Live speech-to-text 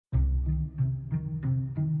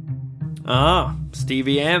Ah,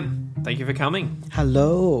 Stevie M. Thank you for coming.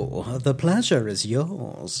 Hello, the pleasure is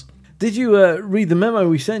yours. Did you read the memo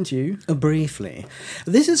we sent you? Briefly.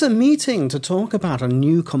 This is a meeting to talk about a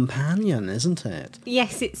new companion, isn't it?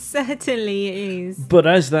 Yes, it certainly is. But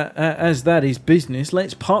as that is business,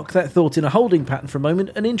 let's park that thought in a holding pattern for a moment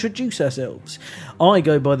and introduce ourselves. I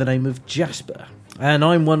go by the name of Jasper, and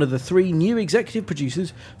I'm one of the 3 new executive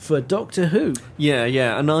producers for Doctor Who.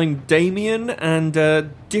 Yeah, and I'm Damien, and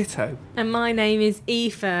ditto. And my name is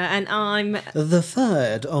Aoife, and I'm... The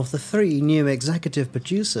third of the 3 new executive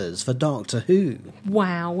producers for Doctor Who.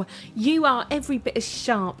 Wow, you are every bit as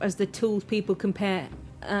sharp as the tools people compare,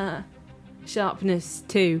 sharpness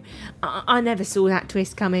to. I never saw that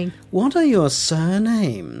twist coming. What are your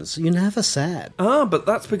surnames? You never said. Ah, but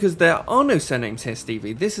that's because there are no surnames here,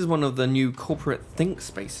 Stevie. This is one of the new corporate think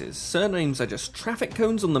spaces. Surnames are just traffic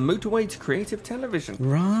cones on the motorway to creative television.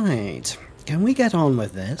 Right. Can we get on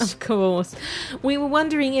with this? Of course. We were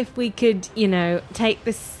wondering if we could, take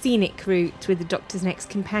the scenic route with the Doctor's next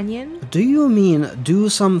companion. Do you mean do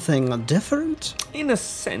something different? In a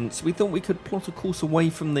sense, we thought we could plot a course away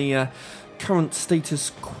from the current status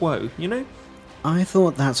quo, I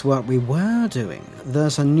thought that's what we were doing.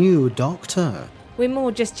 There's a new Doctor. We're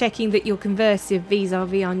more just checking that you're conversive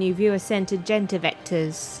vis-a-vis our new viewer-centred gender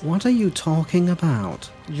vectors. What are you talking about?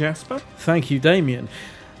 Jasper? Thank you, Damien.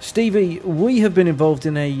 Stevie, we have been involved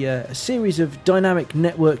in a series of dynamic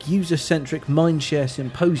network user-centric mindshare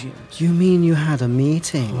symposiums. You mean you had a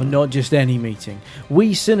meeting? Well, not just any meeting.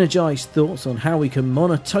 We synergised thoughts on how we can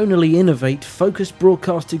monotonally innovate focused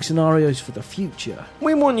broadcasting scenarios for the future.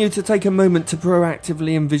 We want you to take a moment to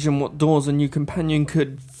proactively envision what doors a new companion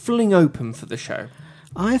could fling open for the show.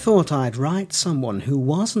 I thought I'd write someone who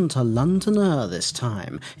wasn't a Londoner this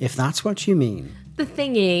time, if that's what you mean. The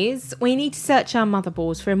thing is, we need to search our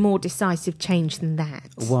motherboards for a more decisive change than that.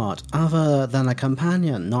 What, other than a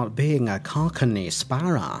companion not being a Cockney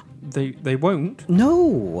sparrow? They won't?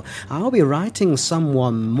 No, I'll be writing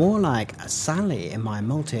someone more like Sally in my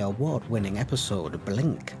multi-award-winning episode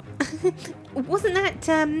Blink. Wasn't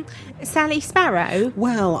that, Sally Sparrow?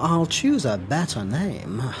 Well, I'll choose a better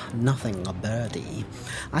name. Nothing a birdie.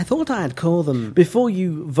 I thought I'd call them... Before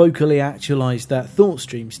you vocally actualise that thought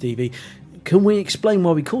stream, Stevie, can we explain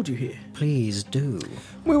why we called you here? Please do.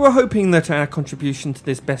 We were hoping that our contribution to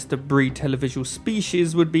this best-of-breed televisual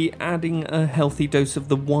species would be adding a healthy dose of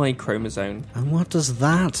the Y chromosome. And what does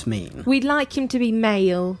that mean? We'd like him to be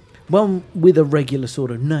male. One with a regular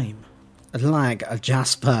sort of name. Like a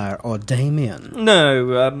Jasper or Damien?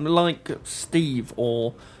 No, like Steve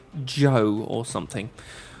or Joe or something.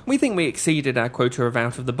 We think we exceeded our quota of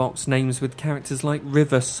out-of-the-box names with characters like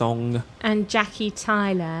River Song. And Jackie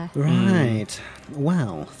Tyler. Right.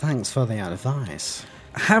 Well, thanks for the advice.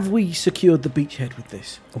 Have we secured the beachhead with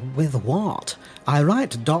this? With what? I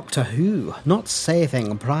write Doctor Who, not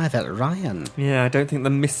Saving Private Ryan. Yeah, I don't think the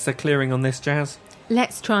mists are clearing on this, Jazz.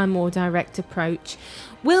 Let's try a more direct approach.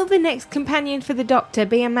 Will the next companion for the Doctor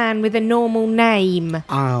be a man with a normal name?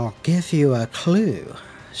 I'll give you a clue.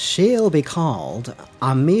 She'll be called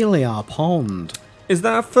Amelia Pond. Is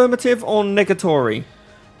that affirmative or negatory?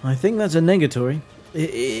 I think that's a negatory.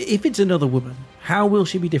 If it's another woman, how will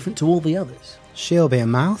she be different to all the others? She'll be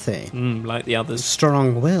mouthy. Like the others.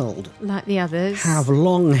 Strong-willed. Like the others. Have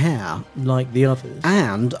long hair. Like the others.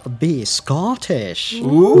 And be Scottish.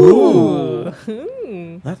 Ooh!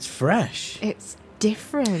 That's fresh. It's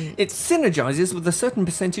different. It synergises with a certain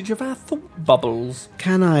percentage of our thought bubbles.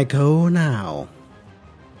 Can I go now?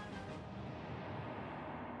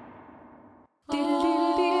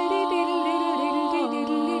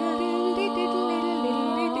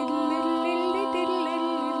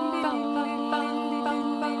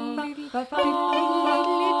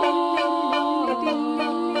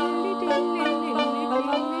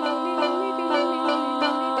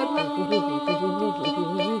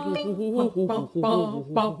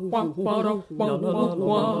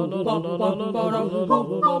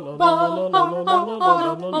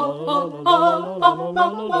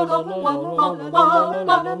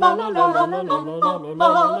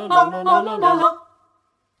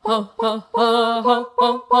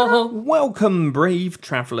 Welcome, brave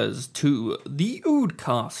travellers, to the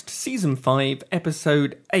Oodcast, Season 5,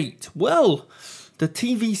 Episode 8. Well, the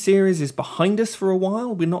TV series is behind us for a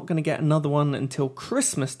while. We're not going to get another one until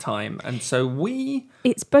Christmas time, and so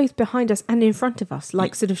It's both behind us and in front of us,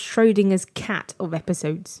 like sort of Schrodinger's cat of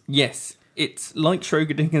episodes. Yes, it's like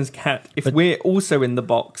Schrodinger's cat if we're also in the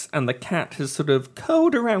box and the cat has sort of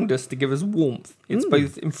curled around us to give us warmth. It's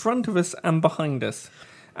both in front of us and behind us.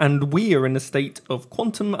 And we are in a state of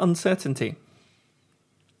quantum uncertainty.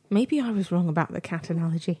 Maybe I was wrong about the cat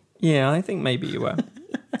analogy. Yeah, I think maybe you were.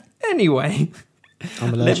 Anyway,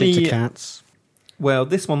 I'm allergic to cats. well,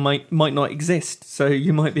 this one might not exist, so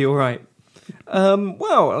you might be all right.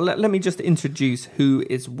 Let me just introduce who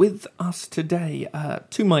is with us today.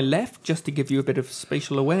 To my left, just to give you a bit of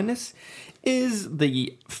spatial awareness, is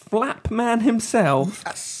the Flap Man himself,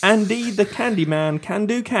 Andy the Candyman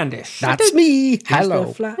Can-Do Candish. That's me.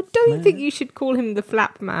 Hello. Flap I don't man. think you should call him the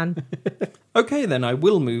Flap Man. Okay, then I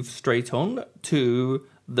will move straight on to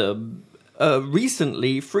the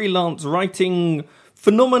recently freelance writing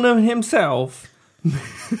phenomenon himself,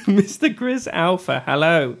 Mr. Grizz Alpha.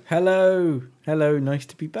 Hello. Hello, nice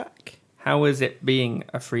to be back. How is it being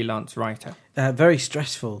a freelance writer? Very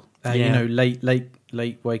stressful. Yeah. You know, late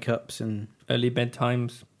wake ups and Early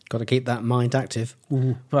bedtimes? Got to keep that mind active.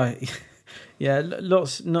 Ooh. right. Yeah,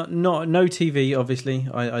 lots. No TV. Obviously,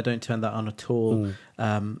 I don't turn that on at all.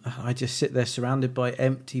 I just sit there surrounded by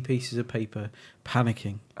empty pieces of paper,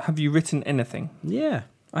 panicking. Have you written anything? Yeah,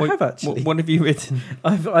 I have actually. What have you written?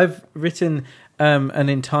 I've written an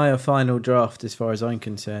entire final draft, as far as I'm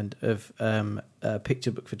concerned, of a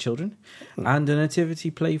picture book for children and a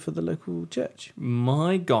nativity play for the local church.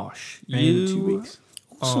 My gosh, In 2 you weeks.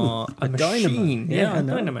 are a dynamo. machine. Yeah, Yeah, I a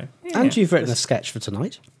know. dynamo. Yeah. And you've written a sketch for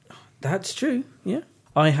tonight. That's true. Yeah,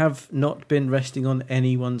 I have not been resting on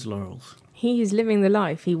anyone's laurels. He is living the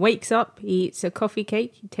life. He wakes up, he eats a coffee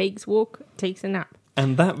cake, he takes a walk, takes a nap.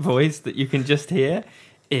 And that voice that you can just hear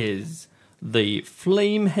is the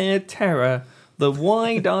flame-haired terror, the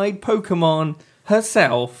wide-eyed Pokemon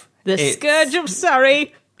herself. The It's- Scourge of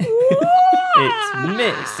Surrey. It's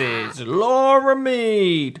Mrs. Laura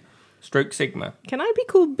Mead, stroke Sigma. Can I be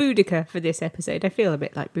called Boudica for this episode? I feel a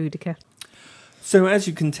bit like Boudica. So as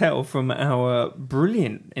you can tell from our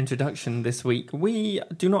brilliant introduction this week, we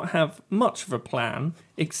do not have much of a plan,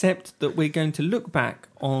 except that we're going to look back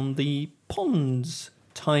on the Pond's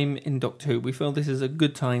time in Doctor Who. We feel this is a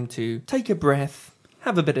good time to take a breath,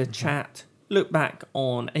 have a bit of chat, look back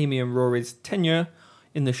on Amy and Rory's tenure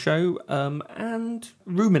in the show, and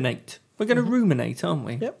ruminate. We're going to ruminate, aren't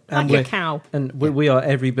we? Yep. Like a cow. And we are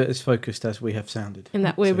every bit as focused as we have sounded. In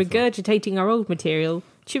that we're so far. regurgitating our old material,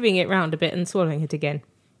 chewing it round a bit and swallowing it again.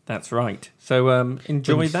 That's right. So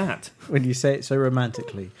enjoy that. When you say it so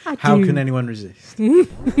romantically, I how do. can anyone resist?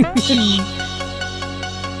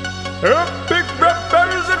 Epic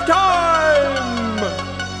Rebels of Time!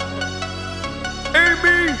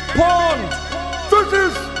 Amy Pond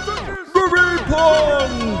versus Rory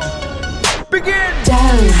Pond! Begin!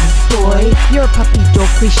 Down, boy. You're a puppy dog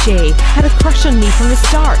cliche. Had a crush on me from the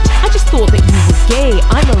start. I just thought that you were gay.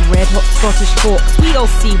 I'm a red hot Scottish fox. We all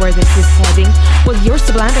see where this is heading. Well, you're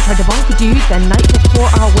so bland I tried to bonk a dude the night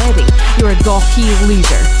before our wedding. You're a gawky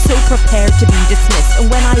loser, so prepared to be dismissed.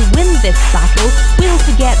 And when I win this battle, we'll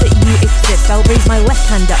forget that you exist. I'll raise my left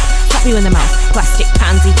hand up, slap you in the mouth. Plastic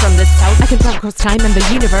pansy from the south. I can travel across time and the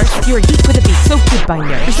universe. You're a geek with a beak, so goodbye,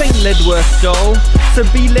 nerd. This ain't Ledworth, doll, so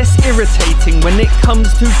be less irritating. When it comes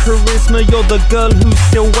to charisma, you're the girl who's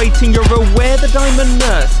still waiting. You're aware that I'm a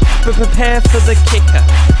nurse, but prepare for the kicker.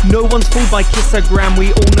 No one's fooled by Kissagram,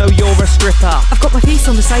 we all know you're a stripper. I've got my face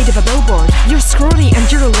on the side of a billboard. You're scrawny and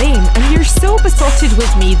you're lame, and you're so besotted with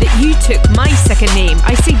me that you took my second name.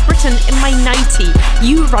 I say Britain in my 90.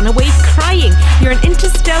 You run away crying. You're an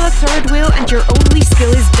interstellar third wheel, and your only skill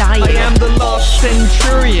is dying. I am the last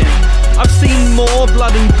centurion. I've seen more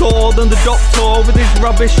blood and gore than the Doctor with his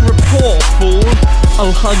rubbish report, fool.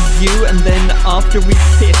 I'll hug you and then after we've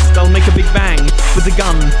kissed I'll make a big bang with the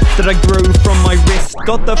gun that I grow from my wrist.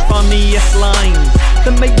 Got the funniest lines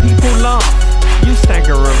that make people laugh. You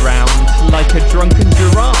stagger around like a drunken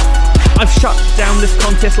giraffe. I've shut down this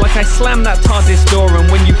contest like I slammed that TARDIS door, and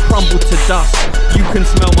when you crumble to dust you can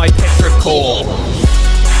smell my petrichor.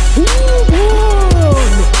 Who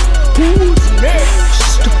won? Who's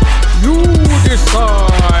next? You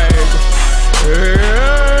decide.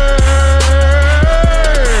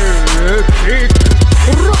 Epic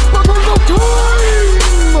Rebels of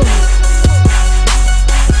Time!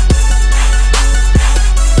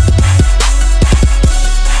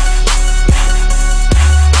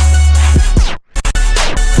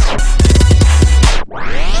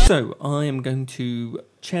 So I am going to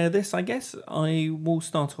chair this, I guess. I will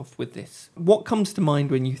start off with this. What comes to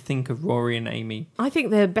mind when you think of Rory and Amy? I think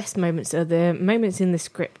the best moments are the moments in the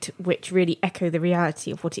script which really echo the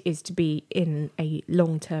reality of what it is to be in a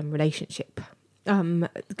long-term relationship.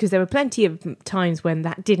 Because there were plenty of times when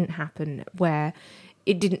that didn't happen, where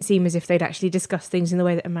it didn't seem as if they'd actually discussed things in the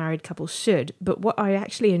way that a married couple should. But what I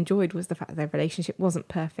actually enjoyed was the fact that their relationship wasn't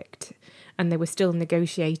perfect and they were still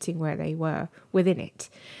negotiating where they were within it.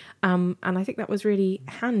 And I think that was really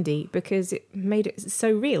handy because it made it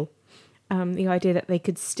so real. The idea that they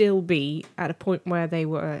could still be at a point where they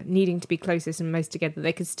were needing to be closest and most together.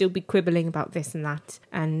 They could still be quibbling about this and that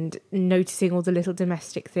and noticing all the little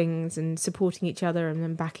domestic things and supporting each other and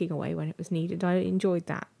then backing away when it was needed. I enjoyed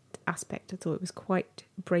that aspect. I thought it was quite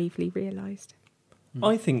bravely realised.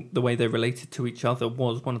 I think the way they related to each other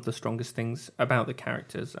was one of the strongest things about the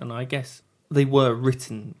characters, and I guess they were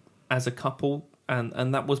written as a couple,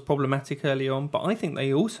 and that was problematic early on, but I think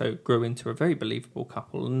they also grew into a very believable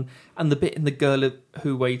couple, and the bit in The Girl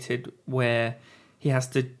Who Waited where he has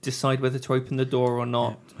to decide whether to open the door or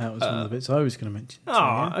not. Yeah, that was one of the bits I was going to mention.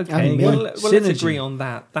 Okay. Well, let's agree on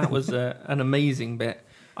that. That was an amazing bit.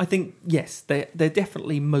 I think, yes, they're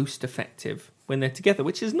definitely most effective when they're together,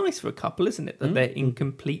 which is nice for a couple, isn't it? That they're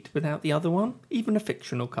incomplete without the other one, even a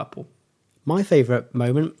fictional couple. My favourite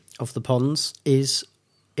moment of the Ponds is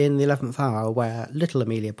in the 11th hour where little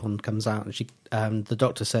Amelia Pond comes out and the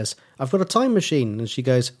doctor says, "I've got a time machine." And she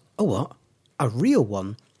goes, "Oh, what? A real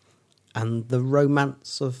one?" And the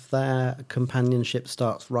romance of their companionship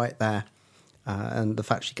starts right there. And the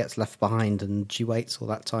fact she gets left behind and she waits all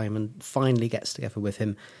that time and finally gets together with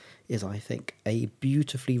him is, I think, a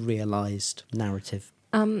beautifully realised narrative.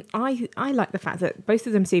 I like the fact that both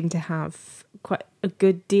of them seem to have quite a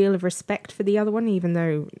good deal of respect for the other one, even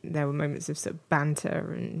though there were moments of sort of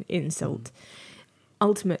banter and insult.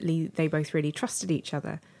 Ultimately, they both really trusted each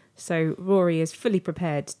other. So Rory is fully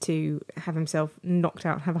prepared to have himself knocked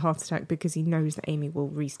out, have a heart attack, because he knows that Amy will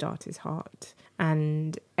restart his heart.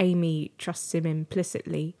 And Amy trusts him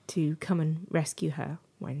implicitly to come and rescue her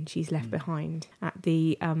when she's left behind at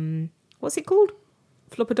the, what's it called?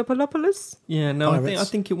 Flopodopoulos? Yeah, no, I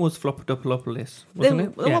think it was Flopodopoulos, wasn't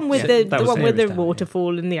it? The one with the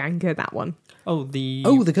waterfall and the anchor, that one.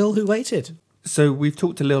 The Girl Who Waited. So we've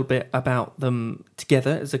talked a little bit about them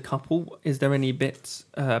together as a couple. Is there any bits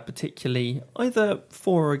particularly either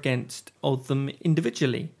for or against of them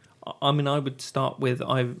individually? I mean, I would start with,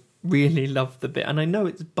 I really love the bit, and I know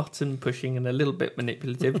it's button pushing and a little bit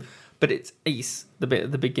manipulative, but it's Ace, the bit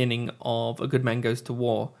at the beginning of A Good Man Goes to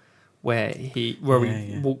War, where he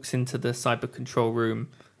walks into the cyber control room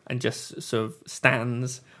and just sort of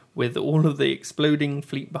stands with all of the exploding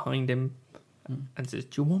fleet behind him and says,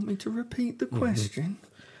 "Do you want me to repeat the question?"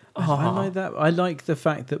 I like that. I like the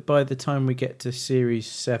fact that by the time we get to Series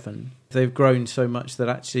 7, they've grown so much that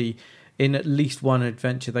actually in at least one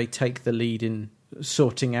adventure they take the lead in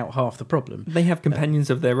sorting out half the problem. They have companions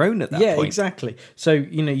of their own at that point. Yeah, exactly. So,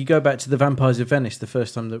 you go back to the Vampires of Venice, the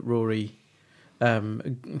first time that Rory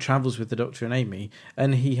travels with the Doctor and Amy,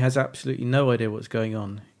 and he has absolutely no idea what's going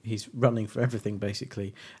on. He's running for everything,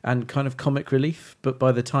 basically, and kind of comic relief. But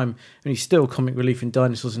by the time, and he's still comic relief in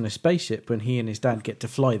Dinosaurs in a Spaceship when he and his dad get to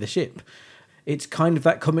fly the ship. It's kind of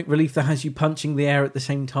that comic relief that has you punching the air at the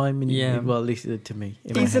same time. And well, at least to me.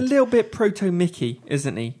 He's a little bit proto-Mickey,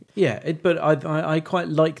 isn't he? Yeah, but I quite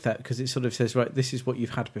like that because it sort of says, right, this is what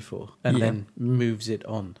you've had before, and then moves it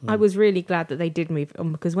on. I was really glad that they did move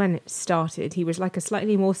on, because when it started, he was like a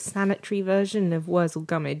slightly more sanitary version of Wurzel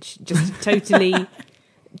Gummidge, just totally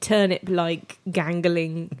turnip-like,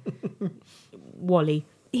 gangling Wally.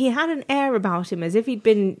 He had an air about him as if he'd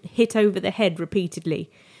been hit over the head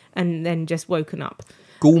repeatedly and then just woken up.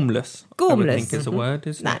 Gormless. I would Gormless. think is a word,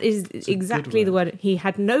 isn't That it? is exactly the word. He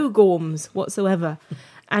had no gorms whatsoever.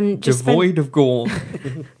 And just devoid of gorm.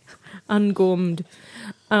 ungormed.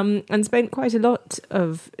 And spent quite a lot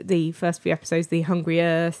of the first few episodes, the Hungry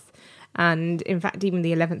Earth, and in fact even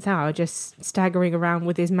the 11th hour, just staggering around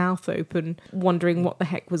with his mouth open, wondering what the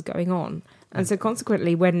heck was going on. And so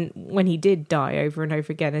consequently, when he did die over and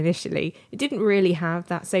over again initially, it didn't really have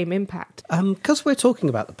that same impact. Because we're talking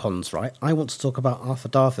about the Ponds, right? I want to talk about Arthur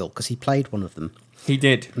Darvill, because he played one of them. He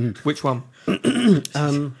did. Which one?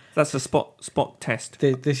 That's a spot test.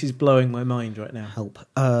 This is blowing my mind right now. Help.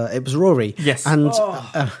 It was Rory. Yes. And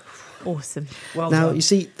Awesome. Well now, done. you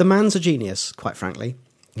see, the man's a genius, quite frankly.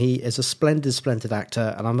 He is a splendid, splendid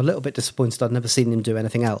actor, and I'm a little bit disappointed I've never seen him do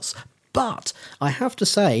anything else. But I have to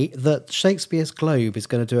say that Shakespeare's Globe is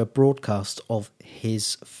going to do a broadcast of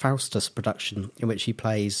his Faustus production in which he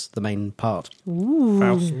plays the main part.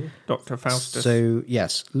 Dr. Faustus. So,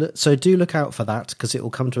 yes. So do look out for that, because it will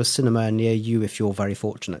come to a cinema near you if you're very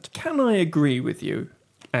fortunate. Can I agree with you,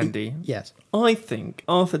 Andy? Yes. I think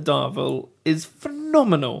Arthur Darvill is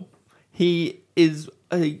phenomenal. He is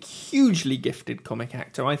a hugely gifted comic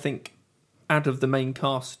actor. I think out of the main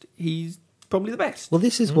cast, he's probably the best. Well,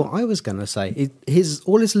 this is what I was going to say.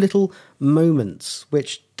 All his little moments,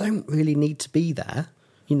 which don't really need to be there.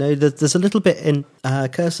 There's a little bit in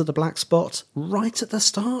Curse of the Black Spot right at the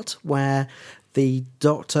start where the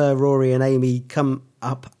Doctor, Rory and Amy come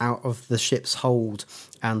up out of the ship's hold,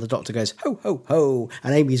 and the Doctor goes, ho, ho, ho,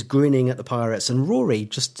 and Amy's grinning at the pirates, and Rory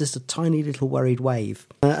just does a tiny little worried wave.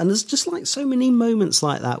 And there's just like so many moments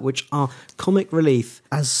like that which are comic relief,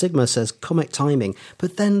 as Sigma says, comic timing.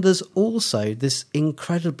 But then there's also this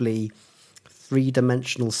incredibly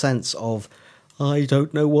three-dimensional sense of, I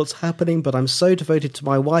don't know what's happening, but I'm so devoted to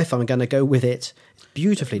my wife, I'm going to go with it. It's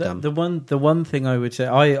beautifully done. The one thing I would say,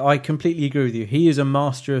 I completely agree with you. He is a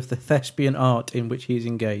master of the thespian art in which he is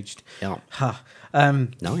engaged. Yeah.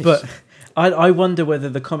 Nice. But I wonder whether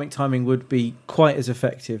the comic timing would be quite as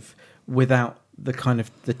effective without the kind of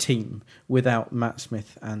the team, without Matt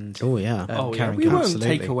Smith and Karen we Cass. won't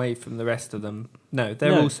take away from the rest of them. No,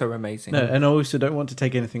 they're also amazing. No, and I also don't want to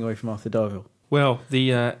take anything away from Arthur Darvill. Well,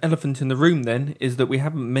 the elephant in the room then is that we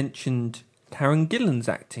haven't mentioned Karen Gillan's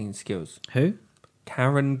acting skills. Who?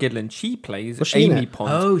 Karen Gillan. She plays she in Amy it?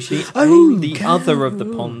 Pond. Oh, she's the other of the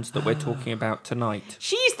Ponds that we're talking about tonight.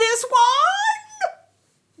 She's this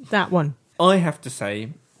one! That one. I have to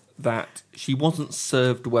say that she wasn't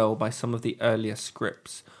served well by some of the earlier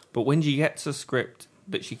scripts, but when she gets a script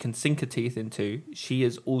that she can sink her teeth into, she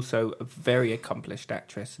is also a very accomplished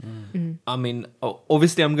actress. I mean,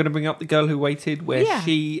 obviously I'm going to bring up The Girl Who Waited, where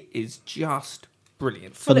she is just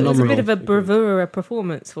brilliant. Well, it was a bit of a bravura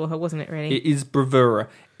performance for her, wasn't it, really? It is bravura.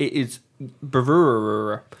 It is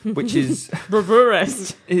bravura, which is...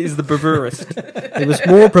 Bravurist. It is the bravurist. It was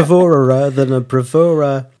more bravura than a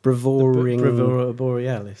bravoring... Bravura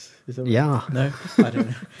Borealis. Is that Yeah. No? I don't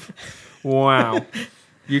know. Wow.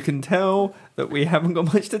 You can tell that we haven't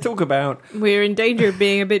got much to talk about. We're in danger of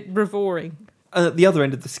being a bit bravoring. At the other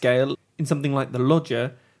end of the scale, in something like The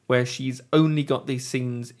Lodger, where she's only got these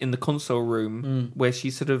scenes in the console room where she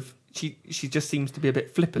sort of... She just seems to be a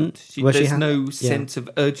bit flippant. There's no sense of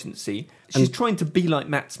urgency. She's trying to be like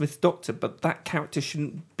Matt Smith's Doctor, but that character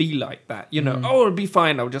shouldn't be like that. You know, it'll be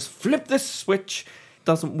fine. I'll just flip this switch.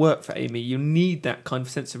 Doesn't work for Amy. You need that kind of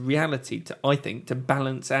sense of reality, I think, to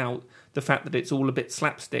balance out the fact that it's all a bit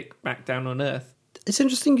slapstick back down on Earth. It's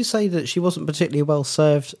interesting you say that she wasn't particularly well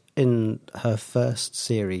served in her first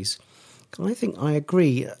series. I think I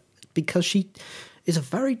agree, because she is a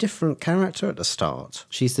very different character at the start.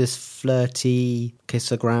 She's this flirty,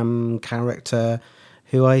 kissogram character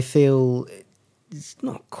who I feel is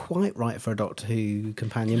not quite right for a Doctor Who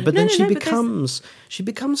companion. But then she becomes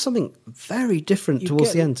something very different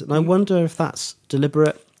towards the end. And I wonder if that's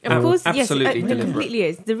deliberate. Of course, absolutely yes, it completely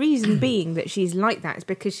is. The reason being that she's like that is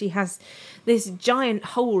because she has this giant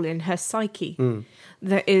hole in her psyche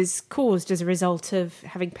that is caused as a result of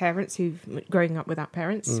having parents growing up without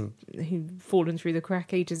parents, who've fallen through the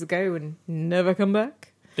crack ages ago and never come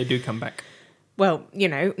back. They do come back. Well, you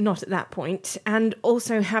know, not at that point. And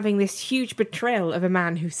also having this huge betrayal of a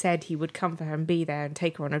man who said he would come for her and be there and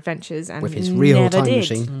take her on adventures and with his real never time did.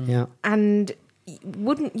 machine. Yeah. And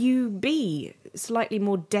wouldn't you be slightly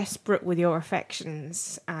more desperate with your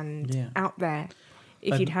affections and out there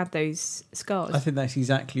if you'd had those scars? I think that's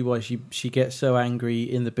exactly why she gets so angry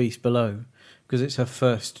in The Beast Below, because it's her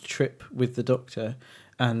first trip with the Doctor,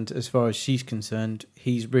 and as far as she's concerned,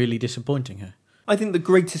 he's really disappointing her. I think the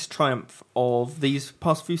greatest triumph of these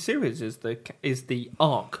past few series is the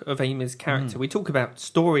arc of Amy's character. We talk about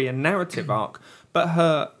story and narrative arc, but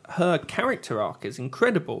her character arc is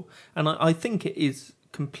incredible, and I think it is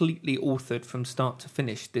completely authored from start to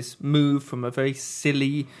finish. This move from a very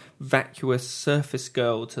silly, vacuous surface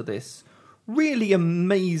girl to this really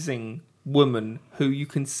amazing woman who you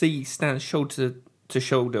can see stands shoulder to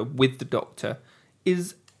shoulder with the Doctor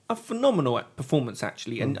is a phenomenal performance,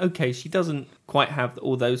 actually. And okay, she doesn't quite have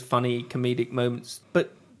all those funny comedic moments,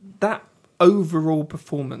 but that overall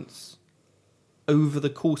performance over the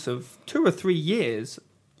course of 2 or 3 years,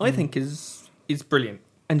 I think is brilliant.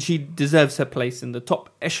 And she deserves her place in the top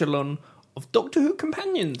echelon of Doctor Who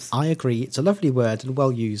companions. I agree. It's a lovely word and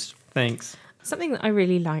well used. Thanks. Something that I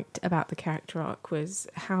really liked about the character arc was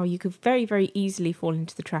how you could very, very easily fall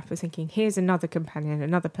into the trap of thinking, here's another companion,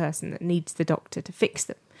 another person that needs the Doctor to fix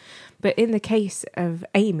them. But in the case of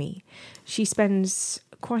Amy, she spends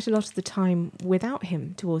quite a lot of the time without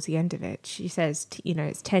him towards the end of it. She says,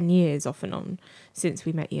 it's 10 years off and on since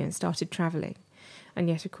we met you and started travelling. And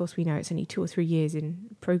yet, of course, we know it's only 2 or 3 years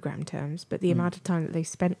in programme terms, but the amount of time that they've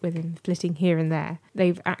spent with him, flitting here and there,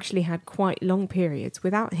 they've actually had quite long periods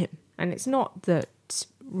without him. And it's not that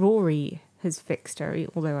Rory has fixed her,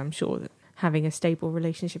 although I'm sure that having a stable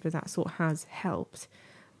relationship of that sort has helped,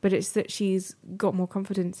 but it's that she's got more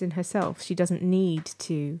confidence in herself. She doesn't need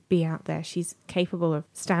to be out there. She's capable of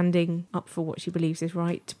standing up for what she believes is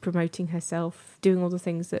right, promoting herself, doing all the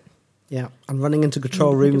things that Yeah, and running into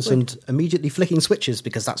control rooms and immediately flicking switches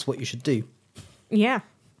because that's what you should do. Yeah,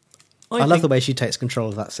 I love the way she takes control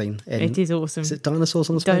of that scene. it is awesome. Is it Dinosaurs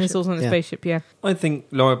on the Spaceship? Dinosaurs on the spaceship, yeah. I think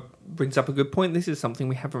Laura brings up a good point. This is something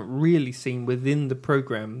we haven't really seen within the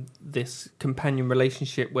programme, this companion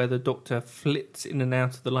relationship where the Doctor flits in and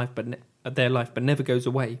out of their life but never goes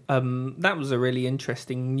away. That was a really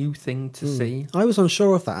interesting new thing to see. I was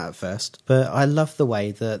unsure of that at first, but I love the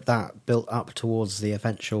way that built up towards the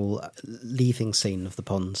eventual leaving scene of the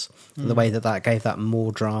ponds, and the way that gave that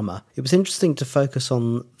more drama. It was interesting to focus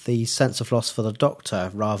on the sense of loss for the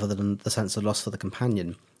Doctor rather than the sense of loss for the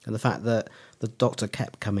companion, and the fact that the Doctor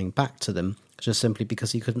kept coming back to them just simply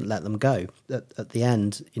because he couldn't let them go. At the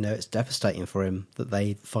end, it's devastating for him that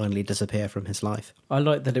they finally disappear from his life. I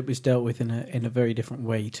like that it was dealt with in a very different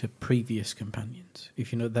way to previous companions,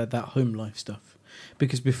 if you know that home life stuff.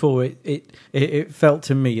 Because before it felt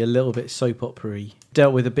to me a little bit soap opera-y,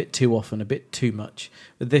 dealt with a bit too often, a bit too much.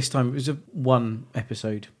 But this time it was one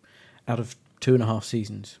episode out of 2.5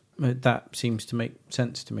 seasons. That seems to make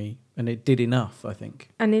sense to me, and it did enough, I think.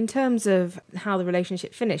 And in terms of how the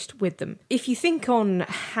relationship finished with them, if you think on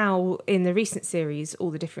how in the recent series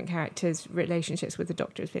all the different characters' relationships with the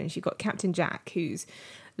Doctor has finished, you've got Captain Jack, who's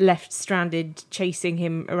left stranded chasing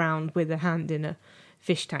him around with a hand in a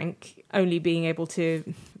fish tank, only being able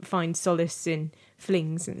to find solace in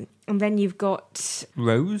flings. And then you've got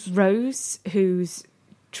Rose, who's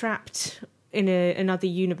trapped in another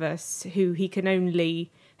universe, who he can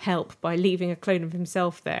only help by leaving a clone of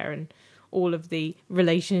himself there, and all of the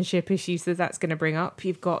relationship issues that's going to bring up.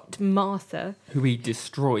 You've got Martha, who he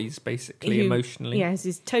destroys, basically, emotionally. Yes,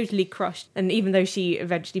 is totally crushed. And even though she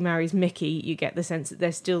eventually marries Mickey, you get the sense that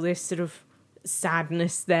there's still this sort of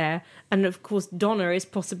sadness there. And of course, Donna is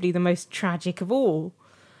possibly the most tragic of all.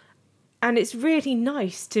 And it's really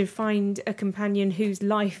nice to find a companion whose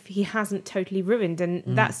life he hasn't totally ruined. And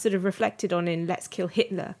that's sort of reflected on in Let's Kill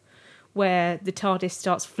Hitler, where the TARDIS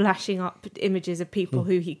starts flashing up images of people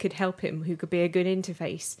who he could help him, who could be a good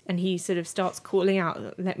interface. And he sort of starts calling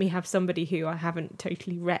out, let me have somebody who I haven't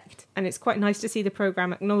totally wrecked. And it's quite nice to see the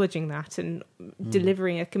programme acknowledging that and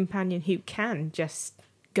delivering a companion who can just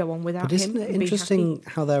go on without him. But isn't it interesting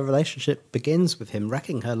how their relationship begins with him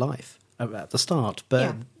wrecking her life at the start, but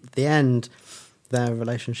at the end, their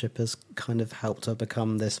relationship has kind of helped her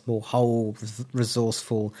become this more whole,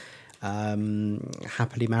 resourceful,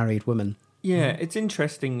 happily married woman. Yeah, it's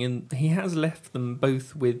interesting. He has left them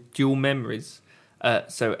both with dual memories.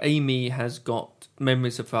 So Amy has got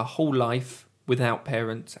memories of her whole life without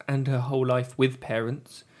parents and her whole life with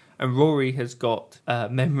parents. And Rory has got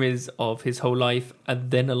memories of his whole life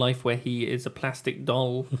and then a life where he is a plastic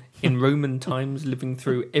doll in Roman times, living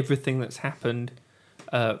through everything that's happened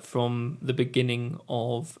from the beginning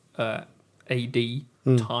of AD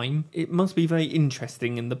time. It must be very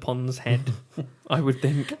interesting in the Pond's head, I would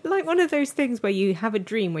think. Like one of those things where you have a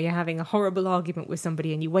dream where you're having a horrible argument with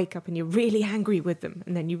somebody and you wake up and you're really angry with them,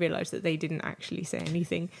 and then you realise that they didn't actually say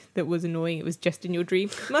anything that was annoying, it was just in your dream.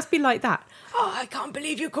 It must be like that. Oh, I can't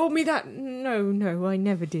believe you called me that. No, I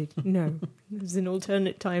never did. No, it was an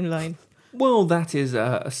alternate timeline. Well, that is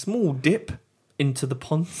a small dip into the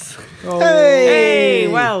Ponds. Oh. Hey,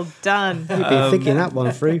 well done. You've been thinking that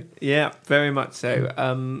one through. Yeah, very much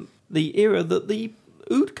so. The era that the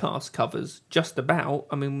Oodcast covers, just about.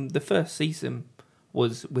 I mean, the first season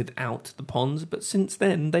was without the Ponds, but since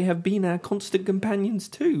then they have been our constant companions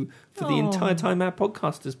too for the entire time our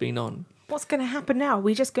podcast has been on. What's going to happen now?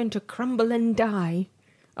 We're just going to crumble and die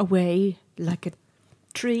away like a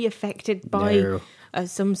tree affected by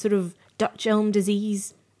some sort of Dutch elm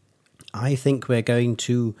disease. I think we're going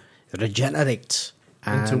to regenerate.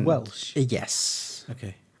 Into Welsh? Yes.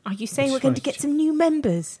 Okay. Are you saying we're going to get some new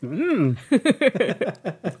members?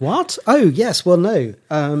 What? Oh, yes. Well, no.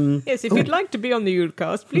 Yes, if you'd like to be on the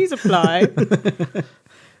Oodcast, please apply.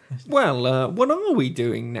 Well, what are we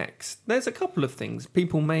doing next? There's a couple of things.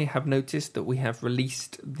 People may have noticed that we have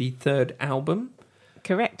released the 3rd album.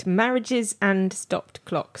 Correct. Marriages and Stopped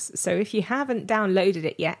Clocks. So if you haven't downloaded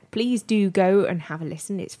it yet, please do go and have a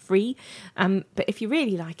listen. It's free. But if you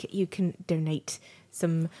really like it, you can donate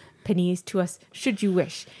some pennies to us, should you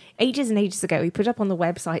wish. Ages and ages ago, we put up on the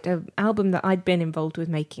website an album that I'd been involved with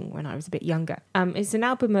making when I was a bit younger. It's an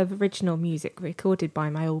album of original music recorded by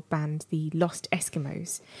my old band, the Lost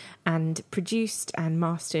Eskimos, and produced and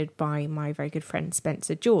mastered by my very good friend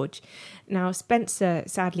Spencer George. Now, Spencer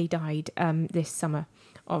sadly died this summer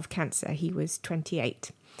of cancer. He was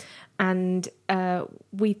 28. And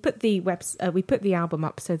we put the album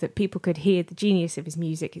up so that people could hear the genius of his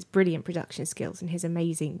music, his brilliant production skills, and his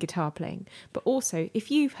amazing guitar playing. But also, if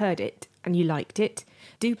you've heard it and you liked it,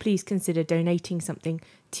 do please consider donating something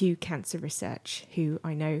to Cancer Research, who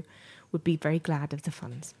I know would be very glad of the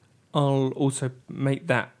funds. I'll also make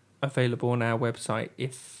that available on our website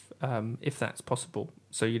if that's possible,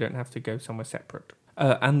 so you don't have to go somewhere separate.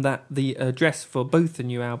 And that the address for both the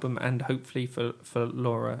new album and hopefully for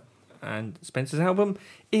Laura and Spencer's album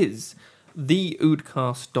is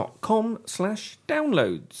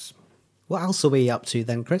theoodcast.com/downloads. What else are we up to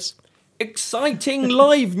then, Chris? Exciting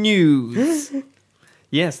live news!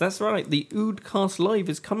 Yes, that's right. The Oodcast Live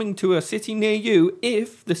is coming to a city near you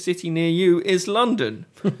if the city near you is London.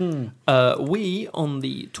 We, on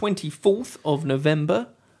the 24th of November,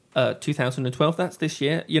 2012, that's this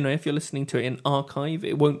year. You know, if you're listening to it in archive,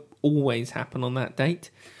 it won't always happen on that date.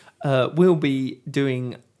 We'll be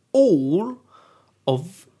doing all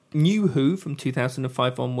of New Who from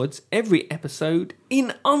 2005 onwards, every episode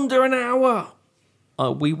in under an hour.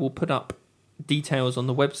 We will put up details on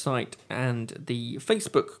the website and the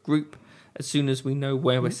Facebook group as soon as we know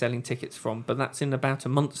where we're selling tickets from, but that's in about a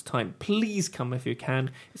month's time. Please come if you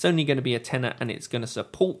can. It's only going to be a tenner and it's going to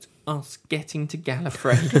support us getting to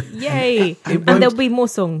Gallifrey. Yay! And there'll be more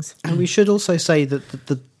songs. And we should also say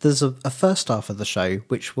that there's a first half of the show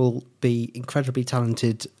which will be incredibly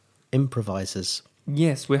talented improvisers.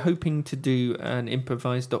 Yes, we're hoping to do an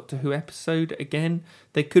improvised Doctor Who episode again.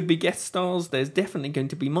 There could be guest stars. There's definitely going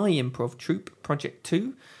to be my improv troupe, Project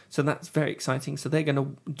 2. So that's very exciting. So they're going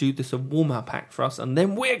to do this a warm-up act for us, and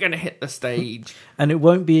then we're going to hit the stage. And it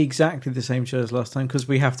won't be exactly the same show as last time because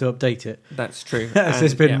we have to update it. That's true.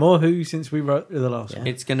 There's been more Who since we wrote the last one.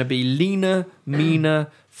 It's going to be leaner,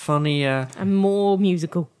 meaner, funnier. And more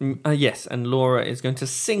musical. Yes, and Laura is going to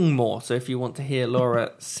sing more. So if you want to hear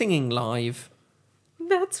Laura singing live...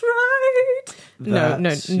 That's right. No,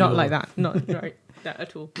 not like that. Not right. That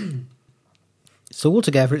at all. So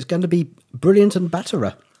altogether, it's going to be brilliant and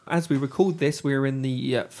batterer. As we record this, we're in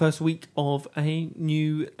the first week of a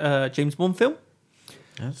new James Bond film.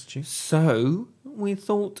 That's true. So we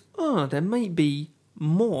thought, there may be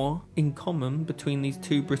more in common between these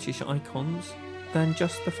two British icons than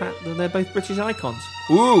just the fact that they're both British icons.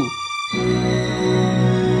 Ooh!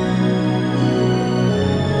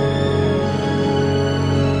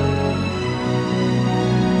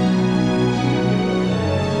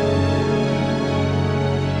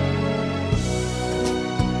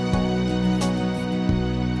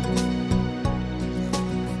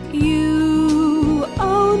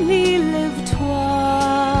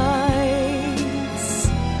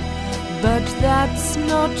 That's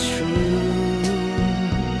not true.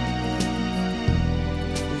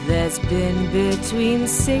 There's been between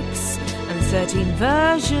 6 and 13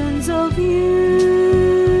 versions of you.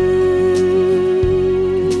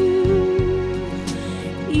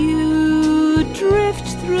 You drift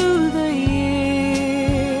through the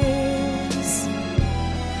years,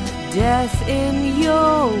 death in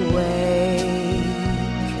your wake.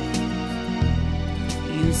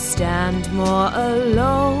 You stand more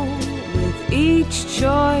alone with each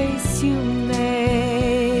choice you make,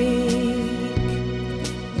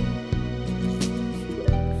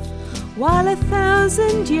 while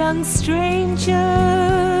 1,000 young strangers,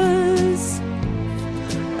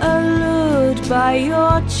 allured by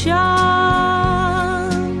your charms,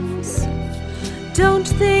 don't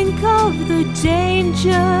think of the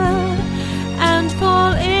danger and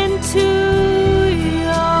fall into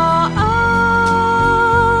your arms.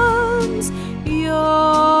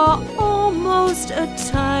 You're almost a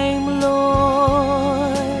Time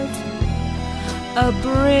Lord, a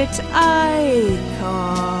Brit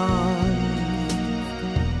icon.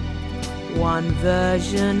 One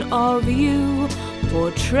version of you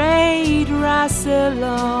portrayed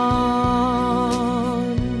Rassilon.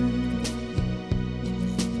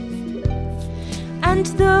 And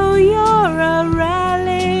though you're a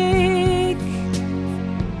relic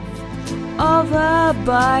of a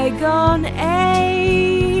bygone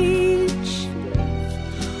age,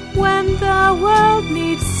 when the world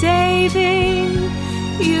needs saving,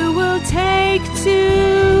 you will take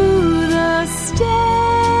to the stage.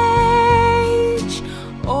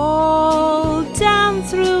 All down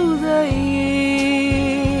through the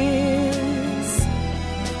years,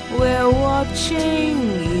 we're watching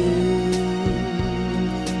you,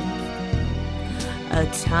 a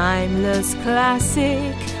timeless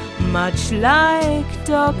classic, much like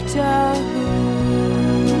Doctor Who.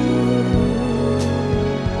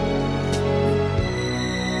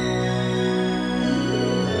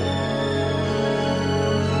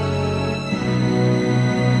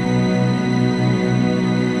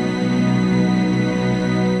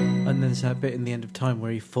 there's that bit in the End of Time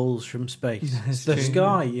where he falls from space. That's The true.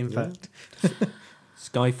 sky, in fact.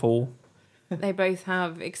 Skyfall. They both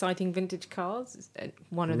have exciting vintage cars.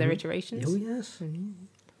 One of their iterations, Oh yes.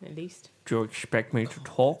 at least. Do you expect me to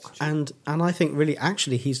talk? And I think really,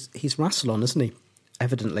 actually, he's Rassilon, isn't he?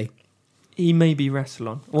 Evidently. He may be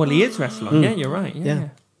Rassilon. Well, he is Rassilon. Yeah, you're right. Yeah.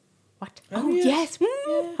 What? Oh, yes.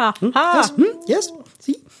 Ha, Yes. ha. Yes.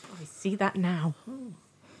 See. I see that now.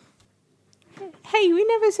 Hey, we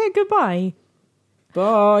never said goodbye.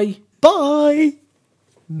 Bye. Bye.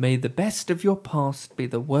 May the best of your past be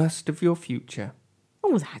the worst of your future.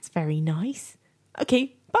 Oh, that's very nice.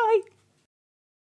 Okay, bye.